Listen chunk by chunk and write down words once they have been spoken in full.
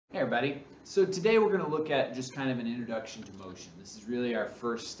Hey everybody. So today we're going to look at just kind of an introduction to motion. This is really our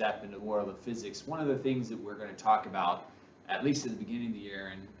first step into the world of physics. One of the things that we're going to talk about, at least at the beginning of the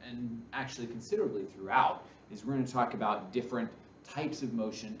year and actually considerably throughout, is we're going to talk about different types of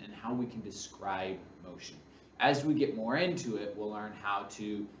motion and how we can describe motion. As we get more into it, we'll learn how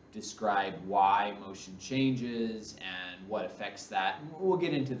to describe why motion changes and what affects that. And we'll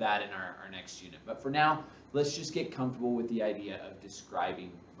get into that in our next unit. But for now, let's just get comfortable with the idea of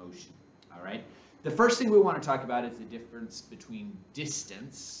describing motion. All right. The first thing we want to talk about is the difference between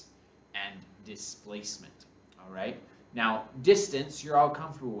distance and displacement. All right. Now, distance you're all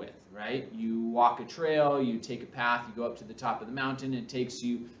comfortable with, right? You walk a trail, you take a path, you go up to the top of the mountain, it takes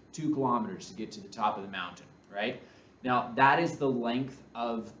you 2 kilometers to get to the top of the mountain, right? Now, that is the length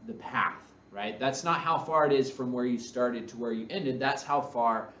of the path, right? That's not how far it is from where you started to where you ended. That's how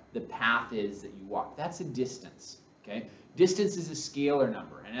far the path is that you walk. That's a distance, okay? Distance is a scalar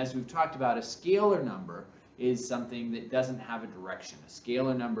number, and as we've talked about, a scalar number is something that doesn't have a direction. A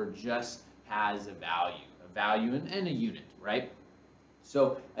scalar number just has a value and a unit, right?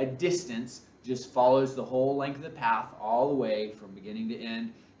 So a distance just follows the whole length of the path all the way from beginning to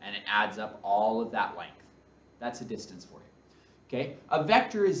end, and it adds up all of that length. That's a distance for you. Okay? A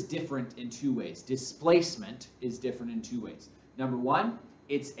vector is different in 2 ways. Displacement is different in 2 ways. Number 1,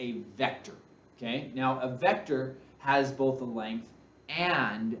 it's a vector. Okay? Now, a vector has both a length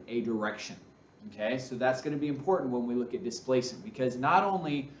and a direction. Okay? So that's going to be important when we look at displacement, because not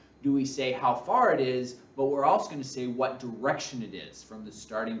only do we say how far it is, but we're also going to say what direction it is from the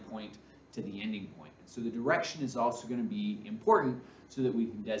starting point to the ending point. So the direction is also going to be important so that we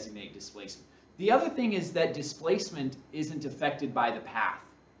can designate displacement. The other thing is that displacement isn't affected by the path,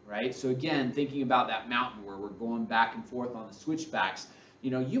 right? So again, thinking about that mountain where we're going back and forth on the switchbacks,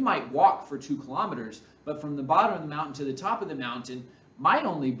 you might walk for 2 kilometers, but from the bottom of the mountain to the top of the mountain might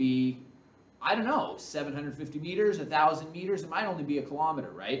only be, I don't know, 750 meters, 1,000 meters, it might only be 1 kilometer,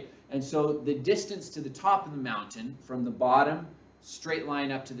 right? And so the distance to the top of the mountain from the bottom straight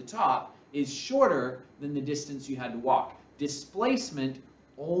line up to the top is shorter than the distance you had to walk. Displacement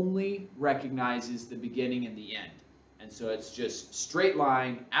only recognizes the beginning and the end. And so it's just straight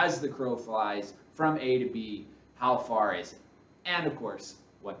line as the crow flies from A to B. How far is it? And of course,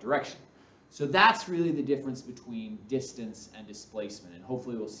 what direction? So that's really the difference between distance and displacement. And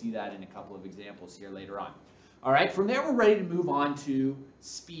hopefully we'll see that in a couple of examples here later on. All right, from there we're ready to move on to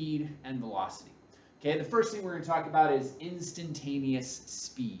speed and velocity. Okay, the first thing we're going to talk about is instantaneous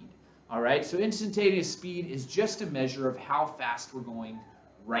speed. All right, so instantaneous speed is just a measure of how fast we're going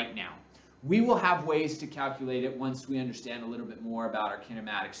right now. We will have ways to calculate it once we understand a little bit more about our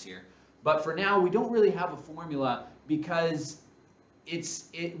kinematics here. But for now, we don't really have a formula because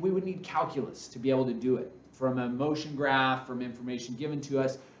we would need calculus to be able to do it. From a motion graph, from information given to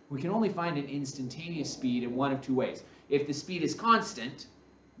us, we can only find an instantaneous speed in one of 2 ways. If the speed is constant,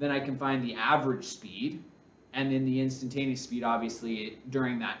 then I can find the average speed, and then the instantaneous speed, obviously,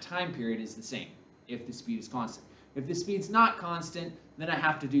 during that time period is the same, if the speed is constant. If the speed's not constant, then I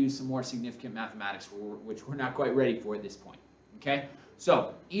have to do some more significant mathematics, which we're not quite ready for at this point. Okay?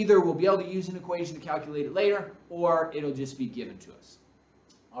 So either we'll be able to use an equation to calculate it later, or it'll just be given to us.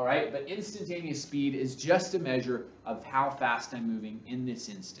 All right? But instantaneous speed is just a measure of how fast I'm moving in this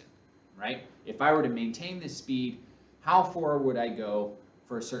instant. Right? If I were to maintain this speed, how far would I go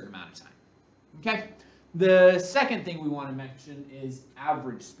for a certain amount of time? Okay? The second thing we want to mention is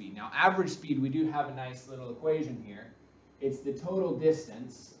average speed. Now, average speed, we do have a nice little equation here. It's the total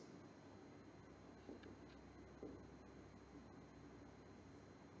distance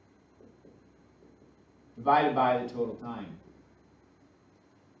divided by the total time.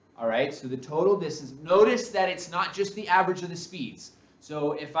 All right, so the total distance, notice that it's not just the average of the speeds.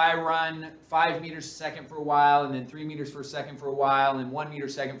 So if I run 5 meters a second for a while, and then 3 meters per second for a while, and 1 meter a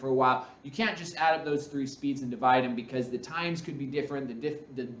second for a while, you can't just add up those 3 speeds and divide them because the times could be different,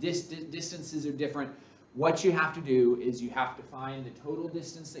 the distances are different. What you have to do is you have to find the total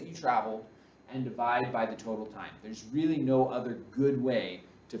distance that you traveled and divide by the total time. There's really no other good way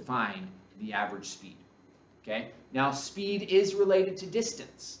to find the average speed. Okay? Now, speed is related to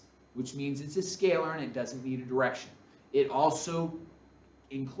distance, which means it's a scalar and it doesn't need a direction. It also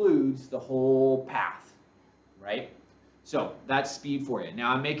includes the whole path, right? So that's speed for you.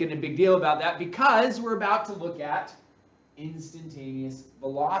 Now I'm making a big deal about that because we're about to look at instantaneous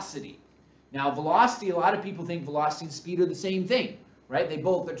velocity. Now velocity, a lot of people think velocity and speed are the same thing, right? They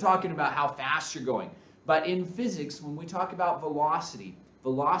both are talking about how fast you're going. But in physics, when we talk about velocity,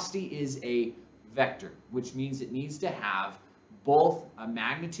 velocity is a vector, which means it needs to have both a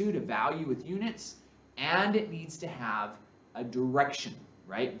magnitude, a value with units, and it needs to have a direction.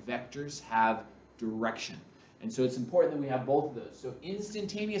 right? Vectors have direction. And so it's important that we have both of those. So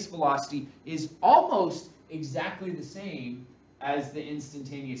instantaneous velocity is almost exactly the same as the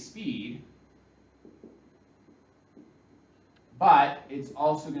instantaneous speed, but it's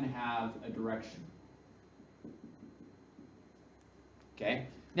also going to have a direction. Okay?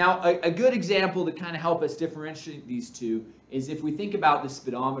 Now, a good example to kind of help us differentiate these two is if we think about the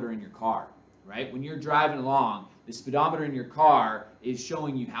speedometer in your car, right? When you're driving along, the speedometer in your car is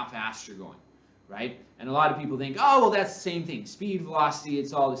showing you how fast you're going, right? And a lot of people think, oh, well, that's the same thing. Speed, velocity,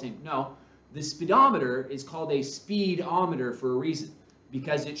 it's all the same. No, the speedometer is called a speedometer for a reason,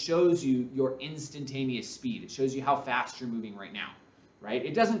 because it shows you your instantaneous speed. It shows you how fast you're moving right now, right?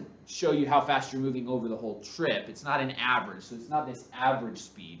 It doesn't show you how fast you're moving over the whole trip. It's not an average, so it's not this average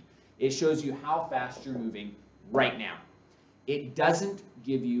speed. It shows you how fast you're moving right now. It doesn't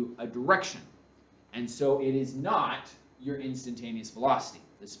give you a direction, and so it is not your instantaneous velocity.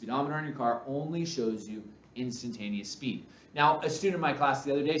 The speedometer in your car only shows you instantaneous speed. Now, a student in my class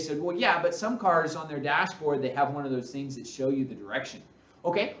the other day said, well, yeah, but some cars on their dashboard, they have one of those things that show you the direction.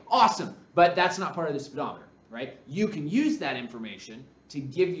 Okay, awesome, but that's not part of the speedometer, right? You can use that information to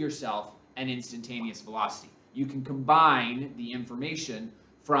give yourself an instantaneous velocity. You can combine the information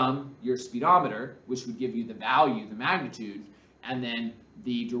from your speedometer, which would give you the value, the magnitude, and then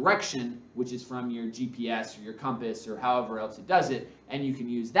the direction, which is from your GPS or your compass or however else it does it, and you can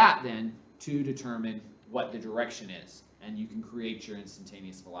use that then to determine what the direction is, and you can create your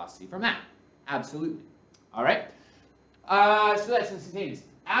instantaneous velocity from that. Absolutely. All right? So that's instantaneous.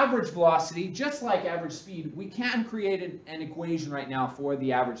 Average velocity, just like average speed, we can create an equation right now for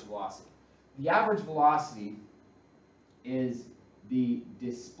the average velocity. The average velocity is the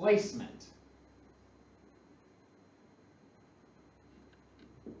displacement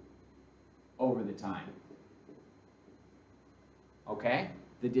over the time. Okay?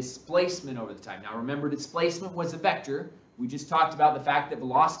 The displacement over the time. Now remember, displacement was a vector. We just talked about the fact that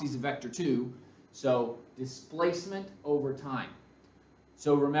velocity is a vector too. So displacement over time.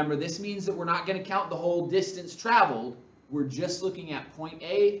 So remember, this means that we're not going to count the whole distance traveled. We're just looking at point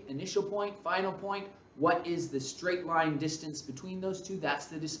A, initial point, final point. What is the straight line distance between those two? That's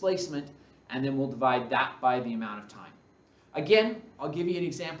the displacement. And then we'll divide that by the amount of time. Again, I'll give you an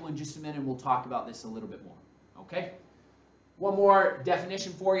example in just a minute, and we'll talk about this a little bit more. Okay? One more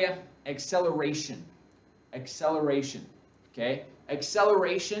definition for you. Acceleration. Acceleration. Okay?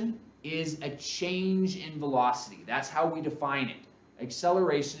 Acceleration is a change in velocity. That's how we define it.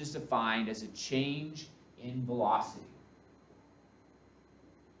 Acceleration is defined as a change in velocity.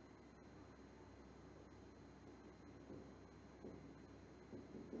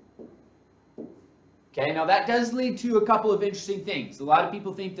 Okay, now that does lead to a couple of interesting things. A lot of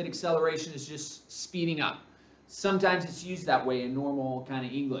people think that acceleration is just speeding up. Sometimes it's used that way in normal kind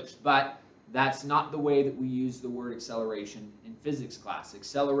of English, but that's not the way that we use the word acceleration in physics class.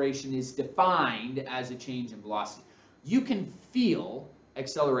 Acceleration is defined as a change in velocity. You can feel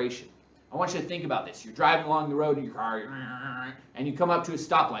acceleration. I want you to think about this. You're driving along the road in your car, and you come up to a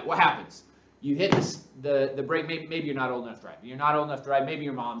stoplight. What happens? You hit the brake. Maybe you're not old enough to drive. You're not old enough to drive. Maybe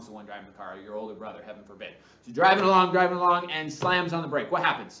your mom's the one driving the car, or your older brother, heaven forbid. So driving along, and slams on the brake. What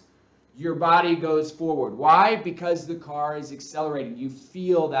happens? Your body goes forward. Why? Because the car is accelerating. You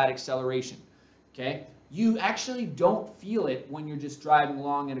feel that acceleration. Okay? You actually don't feel it when you're just driving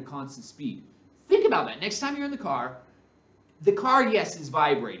along at a constant speed. Think about that. Next time you're in the car, yes, is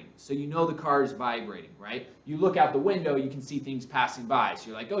vibrating. So you know the car is vibrating, right? You look out the window, you can see things passing by. So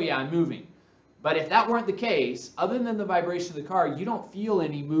you're like, oh yeah, I'm moving. But if that weren't the case, other than the vibration of the car, you don't feel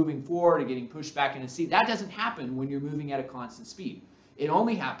any moving forward or getting pushed back in a seat. That doesn't happen when you're moving at a constant speed. It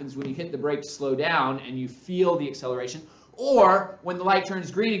only happens when you hit the brake to slow down and you feel the acceleration, or when the light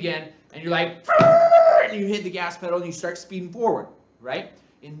turns green again and you're like, and you hit the gas pedal and you start speeding forward, right?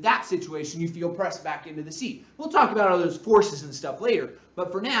 In that situation, you feel pressed back into the seat. We'll talk about all those forces and stuff later,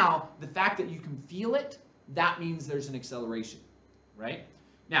 but for now, the fact that you can feel it, that means there's an acceleration, right?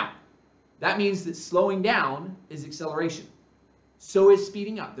 Now, that means that slowing down is acceleration. So is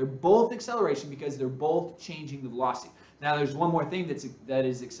speeding up. They're both acceleration because they're both changing the velocity. Now, there's one more thing that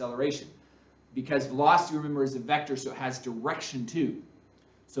is acceleration. Because velocity, remember, is a vector, so it has direction too.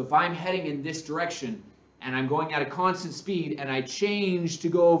 So if I'm heading in this direction, and I'm going at a constant speed, and I change to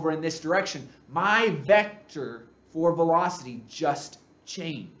go over in this direction, my vector for velocity just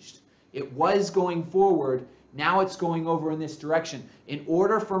changed. It was going forward, now it's going over in this direction. In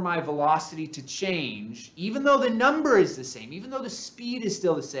order for my velocity to change, even though the number is the same, even though the speed is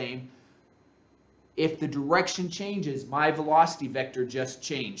still the same, if the direction changes, my velocity vector just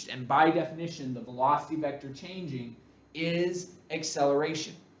changed. And by definition, the velocity vector changing is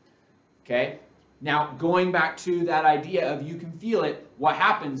acceleration. Okay? Now, going back to that idea of you can feel it, what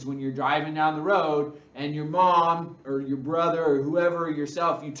happens when you're driving down the road and your mom or your brother or whoever or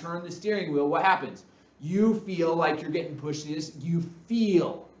yourself, you turn the steering wheel, what happens? You feel like you're getting pushed. You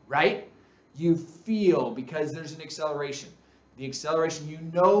feel, right? You feel because there's an acceleration. The acceleration, you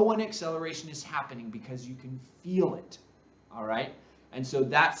know when acceleration is happening because you can feel it, all right? And so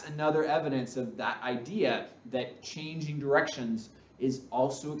that's another evidence of that idea that changing directions is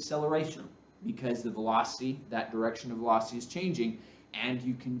also acceleration because the velocity, that direction of velocity is changing and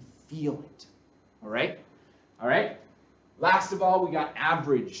you can feel it, all right? All right? Last of all, we got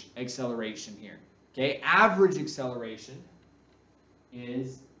average acceleration here, okay? Average acceleration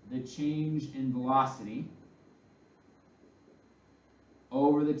is the change in velocity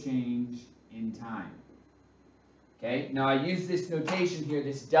over the change in time. Okay, now I use this notation here,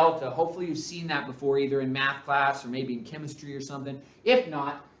 this delta. Hopefully you've seen that before, either in math class or maybe in chemistry or something. If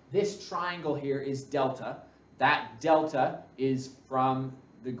not, this triangle here is delta. That delta is from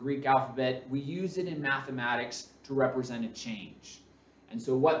the Greek alphabet. We use it in mathematics to represent a change. And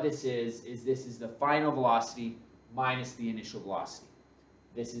so what this is this is the final velocity minus the initial velocity.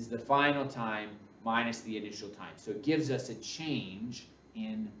 This is the final time minus the initial time. So it gives us a change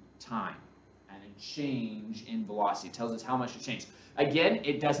in time and a change in velocity. It tells us how much it changed. Again,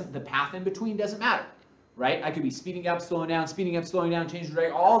 it doesn't, the path in between doesn't matter, right? I could be speeding up, slowing down, change the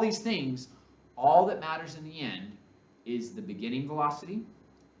rate, all these things. All that matters in the end is the beginning velocity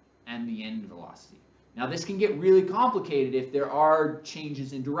and the end velocity. Now this can get really complicated if there are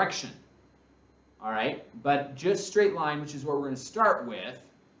changes in direction. All right, but just straight line, which is what we're going to start with,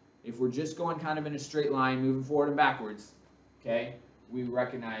 if we're just going kind of in a straight line, moving forward and backwards, okay, we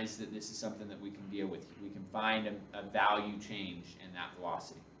recognize that this is something that we can deal with. We can find a value change in that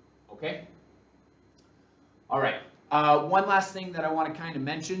velocity, okay? All right, one last thing that I want to kind of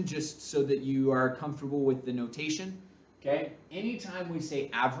mention, just so that you are comfortable with the notation, okay? Anytime we say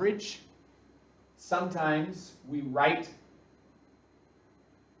average, sometimes we write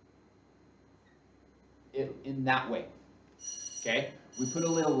it in that way, okay? We put a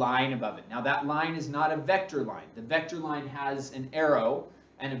little line above it. Now that line is not a vector line. The vector line has an arrow,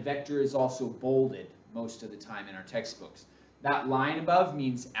 and a vector is also bolded most of the time in our textbooks. That line above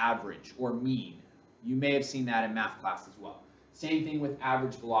means average or mean. You may have seen that in math class as well. Same thing with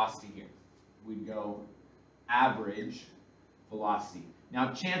average velocity here. We'd go average velocity.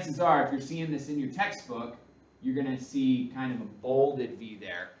 Now chances are, if you're seeing this in your textbook, you're going to see kind of a bolded V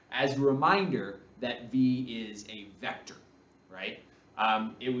there as a reminder that V is a vector, right?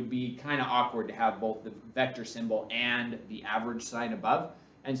 It would be kind of awkward to have both the vector symbol and the average sign above,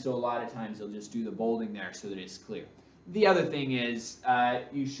 and so a lot of times they'll just do the bolding there so that it's clear. The other thing is,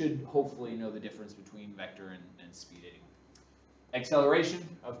 you should hopefully know the difference between vector and speed anyway. Acceleration,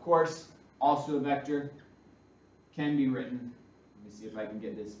 of course, also a vector, can be written. Let me see if I can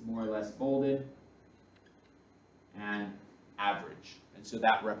get this more or less bolded. And average, and so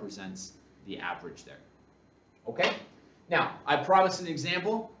that represents the average there. Okay? Now, I promised an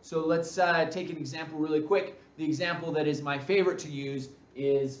example, so let's take an example really quick. The example that is my favorite to use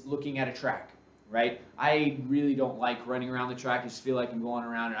is looking at a track, right? I really don't like running around the track. I just feel like I'm going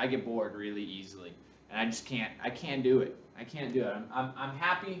around and I get bored really easily. And I just can't do it. I can't do it. I'm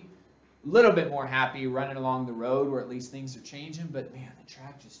happy, a little bit more happy running along the road where at least things are changing, but man, the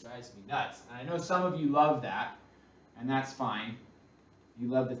track just drives me nuts. And I know some of you love that, and that's fine. You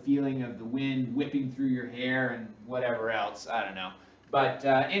love the feeling of the wind whipping through your hair and whatever else, I don't know. But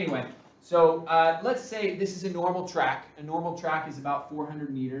anyway, so let's say this is a normal track. A normal track is about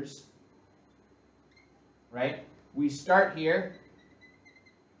 400 meters, right? We start here.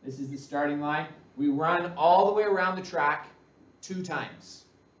 This is the starting line. We run all the way around the track 2 times.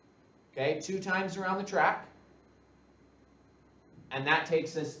 Okay, 2 times around the track. And that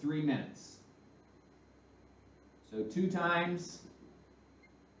takes us 3 minutes. So 2 times,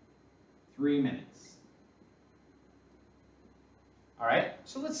 3 minutes. All right,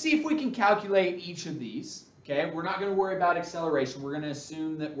 so let's see if we can calculate each of these. Okay, we're not going to worry about acceleration. We're going to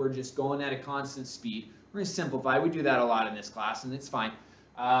assume that we're just going at a constant speed. We're going to simplify. We do that a lot in this class, and it's fine.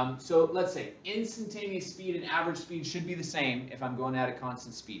 So let's say instantaneous speed and average speed should be the same if I'm going at a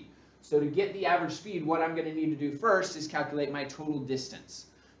constant speed. So to get the average speed, what I'm going to need to do first is calculate my total distance.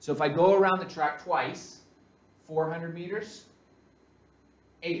 So if I go around the track twice, 400 meters,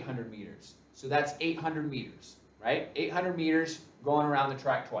 800 meters. So that's 800 meters, right? 800 meters going around the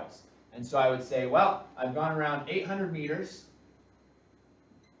track twice. And so I would say, well, I've gone around 800 meters.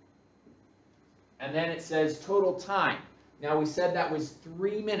 And then it says total time. Now we said that was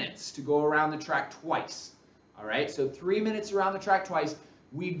 3 minutes to go around the track twice. All right, so 3 minutes around the track twice.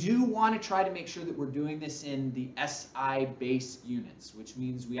 We do want to try to make sure that we're doing this in the SI base units, which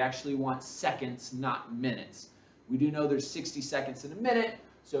means we actually want seconds, not minutes. We do know there's 60 seconds in a minute,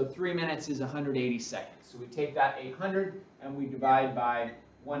 so 3 minutes is 180 seconds. So we take that 800 and we divide by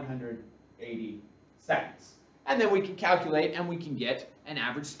 180 seconds. And then we can calculate and we can get an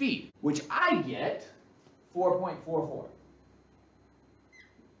average speed, which I get 4.44.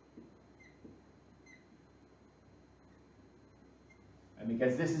 And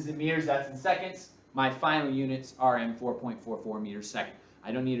because this is in meters, that's in seconds, my final units are in 4.44 meters a second.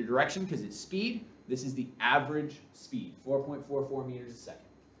 I don't need a direction because it's speed. This is the average speed, 4.44 meters a second.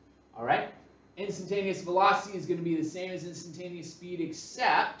 All right? Instantaneous velocity is going to be the same as instantaneous speed,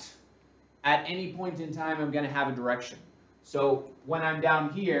 except at any point in time, I'm going to have a direction. So when I'm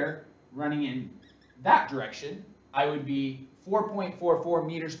down here running in that direction, I would be 4.44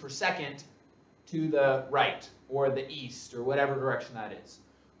 meters per second to the right or the east or whatever direction that is.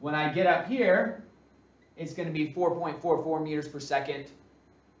 When I get up here, it's going to be 4.44 meters per second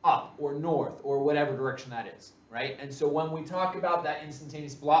up or north or whatever direction that is, right? And so when we talk about that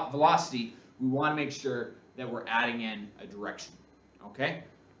instantaneous velocity, we want to make sure that we're adding in a direction, okay?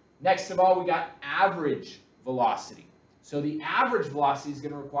 Next of all, we got average velocity. So the average velocity is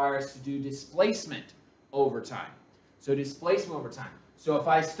going to require us to do displacement over time. So displacement over time. So if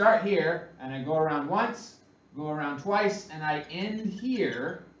I start here and I go around once, go around twice, and I end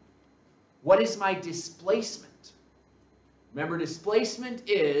here, what is my displacement? Remember, displacement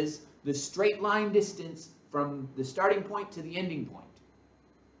is the straight line distance from the starting point to the ending point.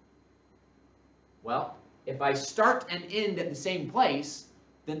 Well, if I start and end at the same place,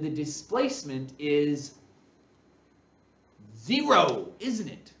 then the displacement is 0, isn't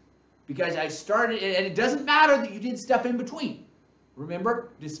it? Because I started, and it doesn't matter that you did stuff in between. Remember,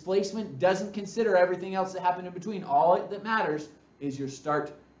 displacement doesn't consider everything else that happened in between. All that matters is your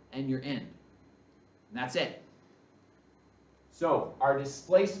start and your end. And that's it. So our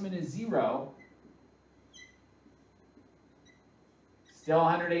displacement is 0. Still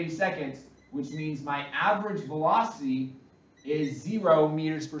 180 seconds, which means my average velocity is 0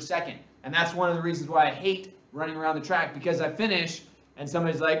 meters per second. And that's one of the reasons why I hate running around the track, because I finish and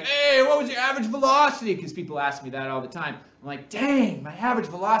somebody's like, hey, what was your average velocity? Because people ask me that all the time. I'm like, dang, my average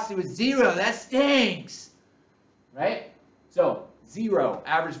velocity was 0. That stinks. Right? So 0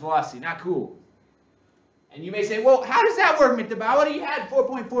 average velocity, not cool. And you may say, well, how does that work, Mr. Bauer? What do you had?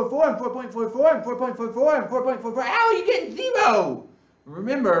 4.44 and 4.44 and 4.44 and 4.44. How are you getting 0?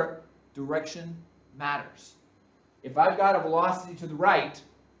 Remember, direction matters. If I've got a velocity to the right,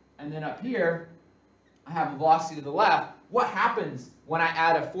 and then up here, I have a velocity to the left, what happens when I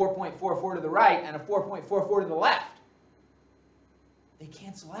add a 4.44 to the right and a 4.44 to the left? They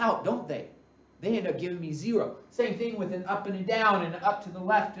cancel out, don't they? They end up giving me 0. Same thing with an up and a down, and an up to the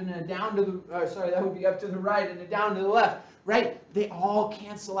left and a down to the, that would be up to the right and a down to the left, right? They all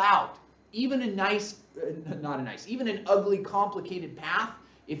cancel out. Even a nice, even an ugly, complicated path,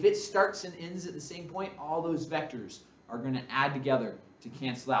 if it starts and ends at the same point, all those vectors are going to add together to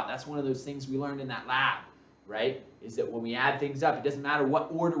cancel out. That's one of those things we learned in that lab, right? Is that when we add things up, it doesn't matter what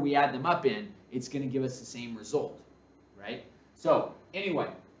order we add them up in, it's going to give us the same result, right? So anyway,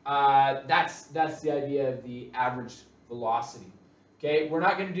 that's the idea of the average velocity. Okay, we're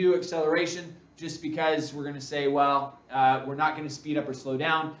not going to do acceleration just because we're going to say, well, we're not going to speed up or slow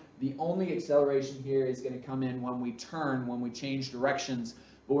down. The only acceleration here is going to come in when we turn, when we change directions,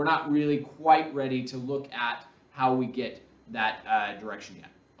 but we're not really quite ready to look at how we get that direction yet.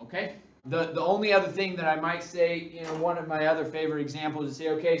 Okay? The only other thing that I might say, one of my other favorite examples is say,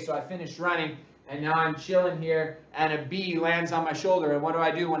 okay, so I finished running, and now I'm chilling here, and a bee lands on my shoulder. And what do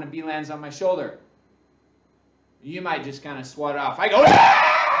I do when a bee lands on my shoulder? You might just kind of swat it off. I go,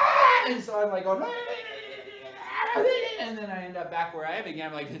 ah! And so I'm like, going, and then I end up back where I am again.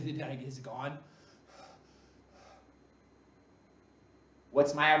 I'm like, is it gone?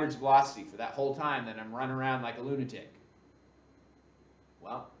 What's my average velocity for that whole time that I'm running around like a lunatic?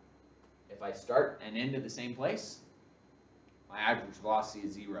 Well, if I start and end at the same place, my average velocity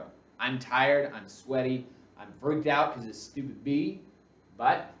is 0. I'm tired, I'm sweaty, I'm freaked out because of this stupid bee,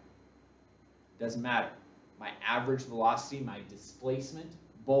 but it doesn't matter. My average velocity, my displacement,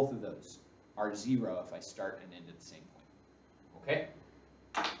 both of those are 0 if I start and end at the same point. Okay?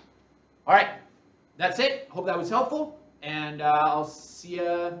 All right, that's it. Hope that was helpful, and I'll see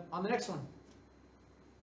you on the next one.